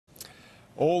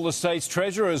All the state's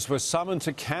treasurers were summoned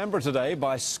to Canberra today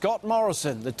by Scott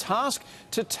Morrison, the task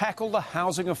to tackle the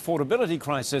housing affordability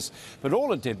crisis. But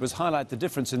all it did was highlight the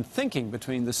difference in thinking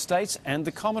between the states and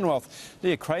the Commonwealth.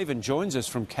 Leah Craven joins us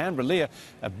from Canberra. Leah,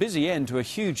 a busy end to a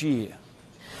huge year.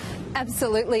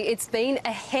 Absolutely. It's been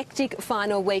a hectic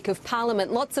final week of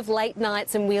Parliament. Lots of late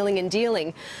nights and wheeling and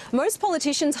dealing. Most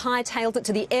politicians hightailed it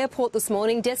to the airport this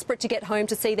morning, desperate to get home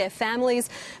to see their families.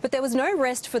 But there was no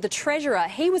rest for the Treasurer.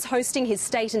 He was hosting his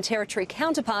state and territory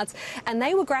counterparts, and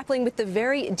they were grappling with the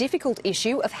very difficult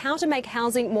issue of how to make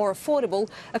housing more affordable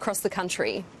across the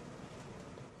country.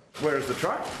 Where is the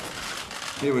truck?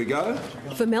 Here we go.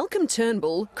 For Malcolm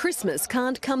Turnbull, Christmas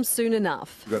can't come soon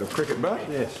enough. You've got a cricket bat?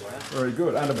 Yes. Very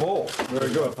good. And a ball.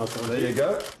 Very good. There you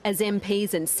go. As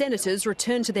MPs and senators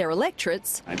return to their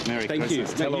electorates, Merry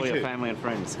Christmas. Tell all your family and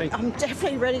friends. I'm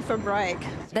definitely ready for a break.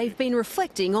 They've been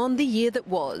reflecting on the year that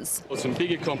was. Some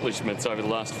big accomplishments over the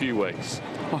last few weeks.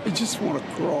 I just want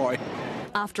to cry.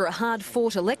 After a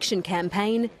hard-fought election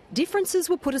campaign, differences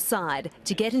were put aside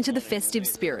to get into the festive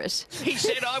spirit. He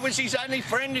said I was his only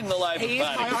friend in the Labor Party. He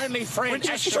is my only friend. Which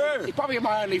is true. He's probably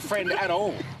my only friend at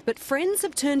all. But friends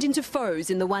have turned into foes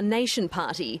in the One Nation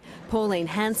Party. Pauline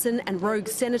Hanson and rogue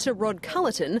Senator Rod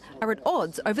Culleton are at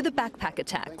odds over the backpacker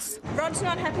tax. Rod's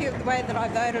not happy with the way that I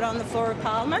voted on the floor of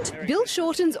Parliament. Bill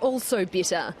Shorten's also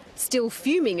bitter, still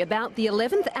fuming about the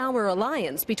 11th hour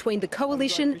alliance between the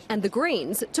Coalition and the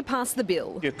Greens to pass the bill.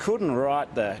 You couldn't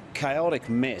write the chaotic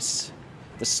mess,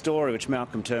 the story which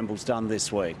Malcolm Turnbull's done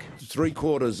this week.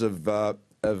 3/4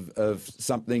 of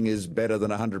something is better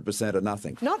than 100% of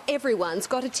nothing. Not everyone's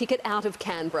got a ticket out of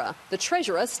Canberra. The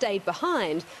Treasurer stayed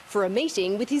behind for a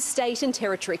meeting with his state and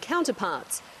territory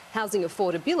counterparts. Housing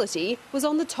affordability was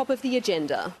on the top of the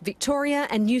agenda. Victoria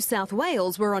and New South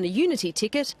Wales were on a unity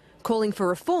ticket, calling for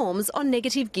reforms on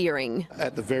negative gearing.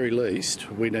 At the very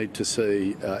least, we need to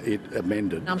see it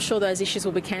amended. I'm sure those issues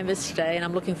will be canvassed today, and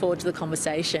I'm looking forward to the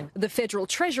conversation. The federal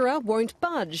treasurer won't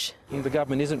budge. The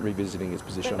government isn't revisiting its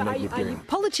position on negative gearing.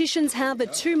 Politicians have a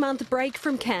 2-month break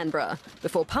from Canberra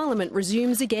before Parliament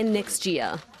resumes again next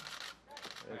year.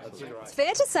 It's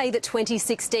fair to say that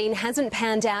 2016 hasn't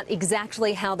panned out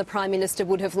exactly how the Prime Minister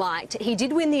would have liked. He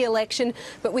did win the election,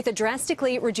 but with a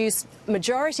drastically reduced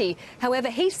majority. However,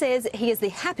 he says he is the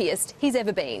happiest he's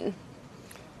ever been.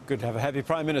 Good to have a happy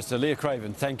Prime Minister. Leah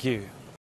Craven, thank you.